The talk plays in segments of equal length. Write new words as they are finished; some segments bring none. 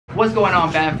What's going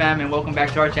on, BAMFAM, and welcome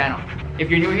back to our channel. If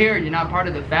you're new here and you're not part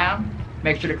of the fam,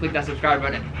 make sure to click that subscribe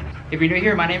button. If you're new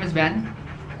here, my name is Ben.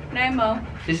 And I'm Mo.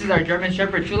 This is our German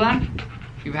Shepherd Chula.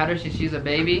 We've had her since she's a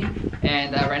baby,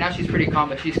 and right now she's pretty calm,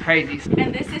 but she's crazy.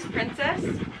 And this is Princess.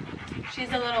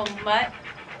 She's a little mutt.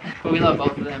 But we love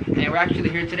both of them. And we're actually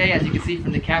here today, as you can see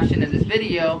from the caption of this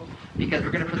video, because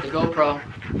we're gonna put the GoPro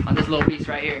on this little beast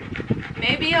right here.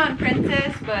 Maybe on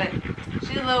Princess, but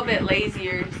she's a little bit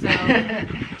lazier, so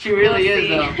she really is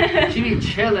though. She be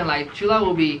chilling. Like Chula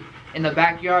will be in the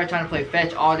backyard trying to play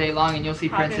fetch all day long, and you'll see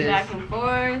Hopping Princess back and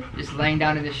forth, just laying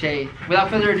down in the shade.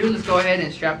 Without further ado, let's go ahead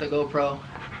and strap the GoPro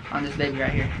on this baby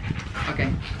right here.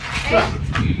 Okay.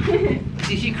 Hey.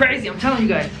 See, she's crazy. I'm telling you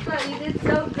guys. But you did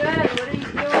so good. What are you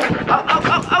doing?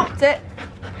 Oh! Sit.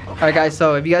 Alright guys,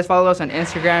 so if you guys follow us on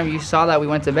Instagram, you saw that we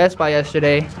went to Best Buy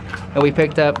yesterday and we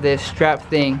picked up this strap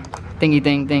thingy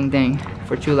thing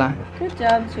for Chula. Good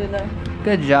job, Chula.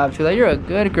 Good job, Chula. You're a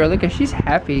good girl. Look at, she's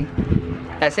happy.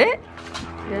 That's it?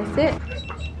 That's it.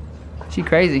 She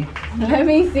crazy. Let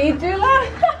me see, Chula.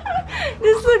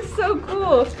 This looks so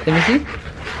cool. Let me see.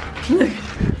 Look.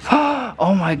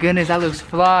 Oh my goodness, that looks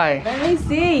fly. Let me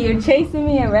see. You're chasing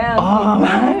me around. Oh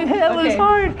man, that looks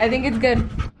hard. I think it's good.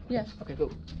 Yes. Okay,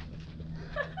 cool.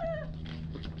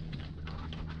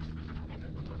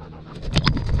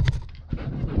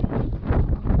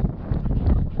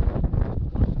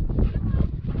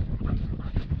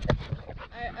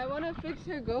 I want to fix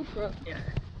her GoPro. Yeah.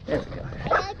 Let's go.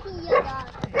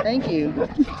 Thank you.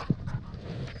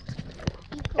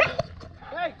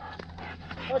 Hey!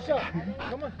 What's up?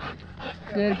 Come on.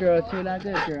 Good girl, Chula,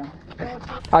 good girl.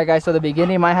 Alright guys, so the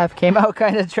beginning might have came out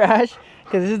kind of trash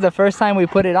because this is the first time we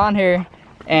put it on here,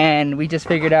 and we just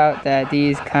figured out that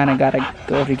these kind of gotta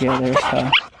go together, so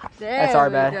that's our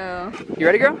bad. Go. You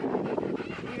ready, girl?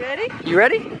 You ready? You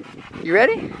ready? You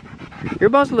ready? Your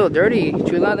ball's a little dirty,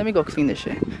 Chula. Let me go clean this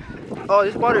shit. Oh,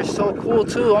 this water is so cool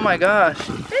too. Oh my gosh.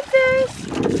 Princess!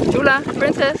 Chula,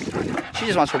 Princess. She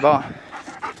just wants her ball.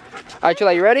 Alright,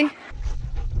 Chula, you ready?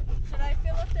 Should I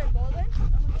fill up their golden?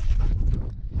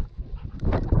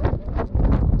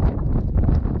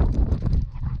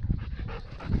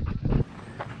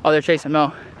 Oh, they're chasing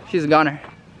Mel. She's a goner.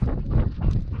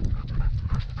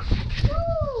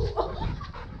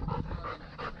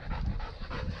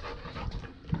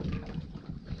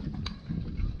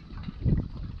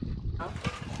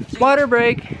 Water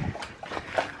break.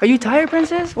 Are you tired,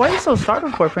 Princess? Why are you so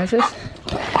startled for, Princess?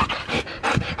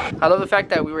 I love the fact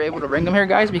that we were able to bring them here,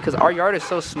 guys, because our yard is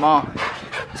so small.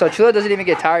 So Chula doesn't even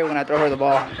get tired when I throw her the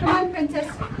ball. Come on,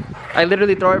 Princess. I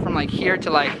literally throw it from like here to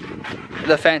like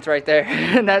the fence right there.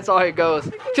 And that's all it goes.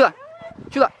 Chula,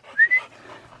 Chula.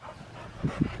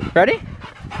 Ready?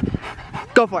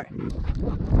 Go for it.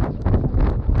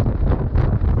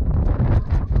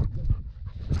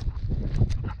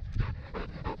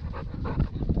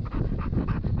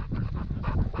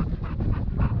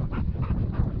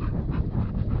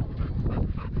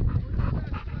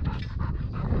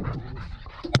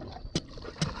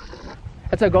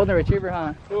 That's a golden retriever,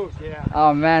 huh? Oh, yeah.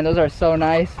 Oh man, those are so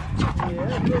nice.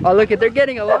 Yeah. Oh look it, they're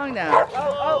getting along now.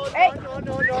 Oh, hey. No.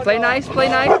 Play nice, play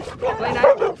nice, play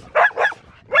nice. Play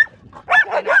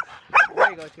nice.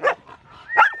 There you go, Chula.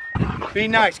 Be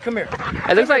nice. Come here.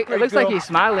 It looks like he's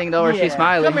smiling though, or she's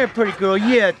smiling. Come here, pretty girl.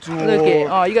 Yeah, too. Look it.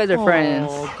 Oh, you guys are friends.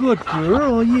 Oh, good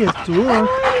girl. Yes, too.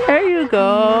 There you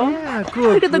go. Yeah,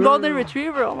 good. Look at the girl. golden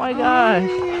retriever. Oh my gosh.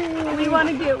 We want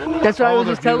to get one. That's what I was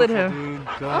they're just telling beautiful, him. dude.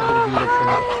 God,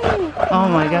 they're beautiful. Oh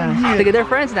my gosh. Look at, they're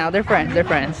friends now. They're friends. They're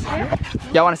friends.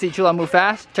 Y'all want to see Chula move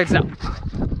fast? Check this out.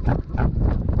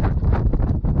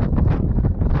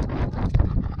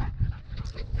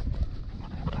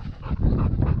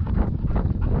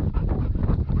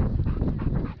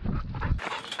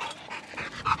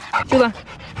 Chula,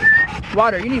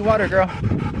 water. You need water, girl.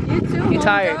 You too. You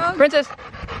tired? Dog. Princess,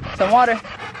 some water.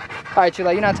 All right,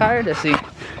 Chula, you not tired? Let's see.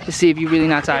 Let's see if you're really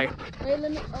not tired. Wait,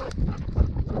 let me. Oh.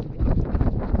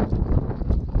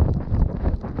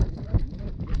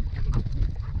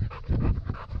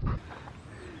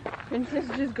 Princess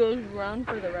just goes round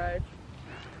for the ride.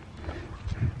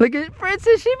 Look at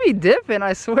Princess. She be dipping,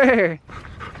 I swear.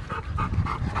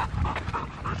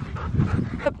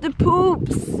 Up the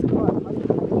poops.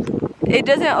 It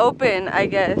doesn't open, I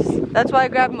guess. That's why I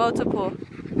grabbed multiple.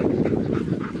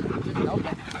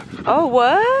 Oh,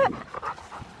 what?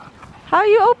 How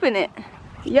you open it?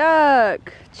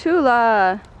 Yuck.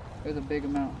 Chula. It was a big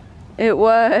amount. It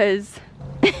was.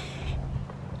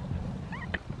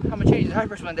 I'm gonna change the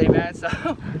diapers one day, man, so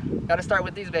gotta start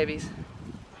with these babies.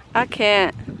 I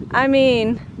can't. I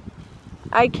mean,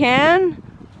 I can.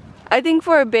 I think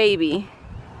for a baby.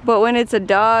 But when it's a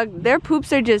dog, their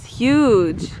poops are just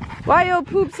huge. Why your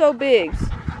poop so big?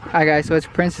 Alright guys, so it's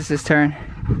Princess's turn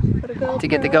to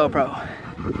get the GoPro.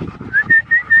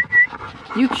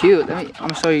 You cute. I'm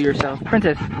gonna show you yourself.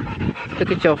 Princess,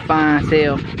 look at your fine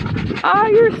self. Oh,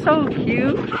 you're so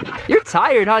cute. You're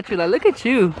tired, huh, Chula? Look at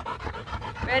you.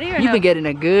 Ready or You've no? been getting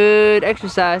a good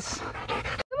exercise.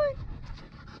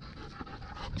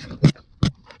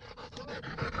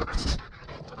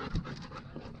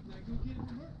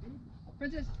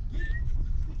 Princess.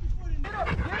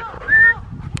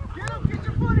 Get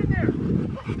your foot in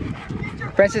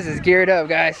there. Princess is geared up,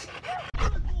 guys.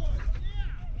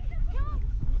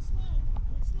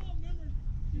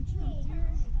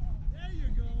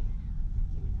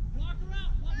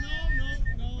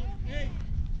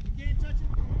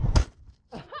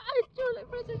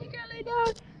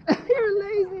 You're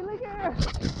lazy, look at her.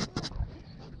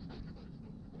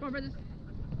 Come on, Princess.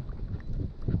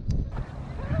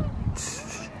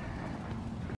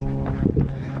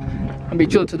 I'm gonna be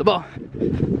chilled to the ball.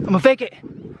 I'm gonna fake it.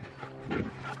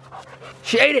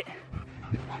 She ate it.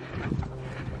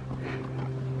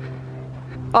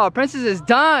 Oh, Princess is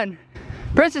done.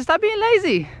 Princess, stop being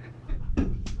lazy.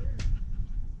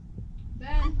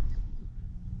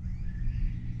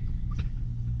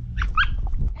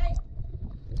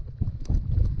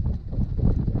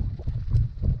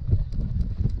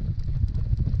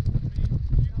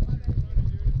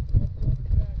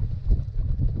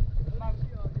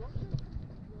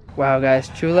 Wow, guys,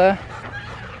 Chula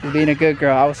is being a good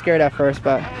girl. I was scared at first,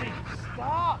 but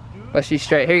she's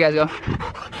straight. Here you guys go.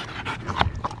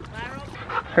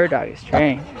 Her dog is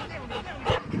trained.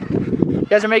 You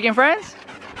guys are making friends?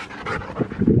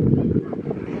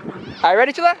 All right,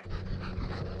 ready, Chula?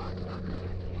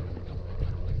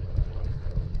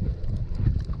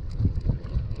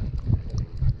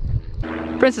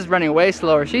 Princess is running way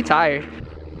slower. She's tired.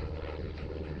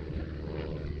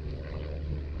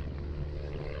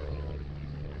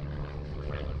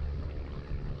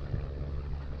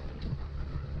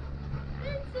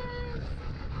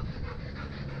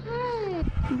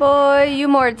 Boy, you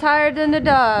more tired than the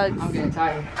dogs. I'm getting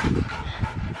tired.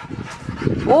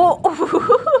 Oh,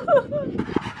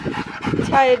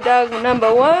 tired dog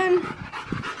number 1.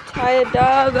 Tired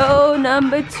doggo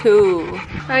number 2.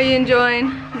 How are you enjoying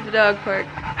the dog park?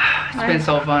 It's been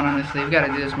so fun, honestly. We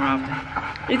gotta do this more often.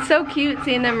 It's so cute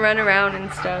seeing them run around and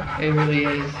stuff. It really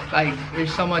is. Like,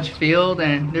 there's so much field,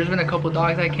 and there's been a couple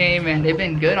dogs that came, and they've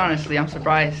been good, honestly. I'm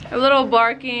surprised. A little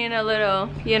barking, a little,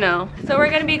 you know. So we're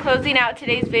gonna be closing out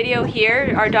today's video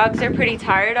here. Our dogs are pretty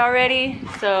tired already,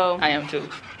 so. I am too.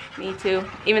 Me too.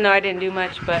 Even though I didn't do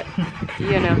much, but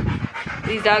you know.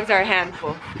 These dogs are a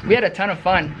handful. We had a ton of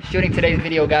fun shooting today's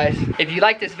video, guys. If you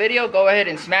like this video, go ahead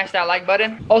and smash that like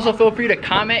button. Also, feel free to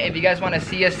comment if you guys want to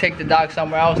see us take the dog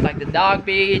somewhere else, like the dog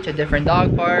beach, a different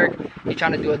dog park. You're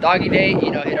trying to do a doggy date,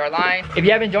 you know, hit our line. If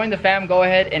you haven't joined the fam, go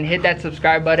ahead and hit that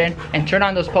subscribe button and turn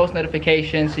on those post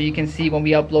notifications so you can see when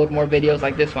we upload more videos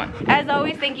like this one. As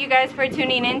always, thank you guys for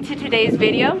tuning in to today's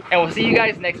video. And we'll see you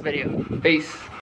guys next video. Peace.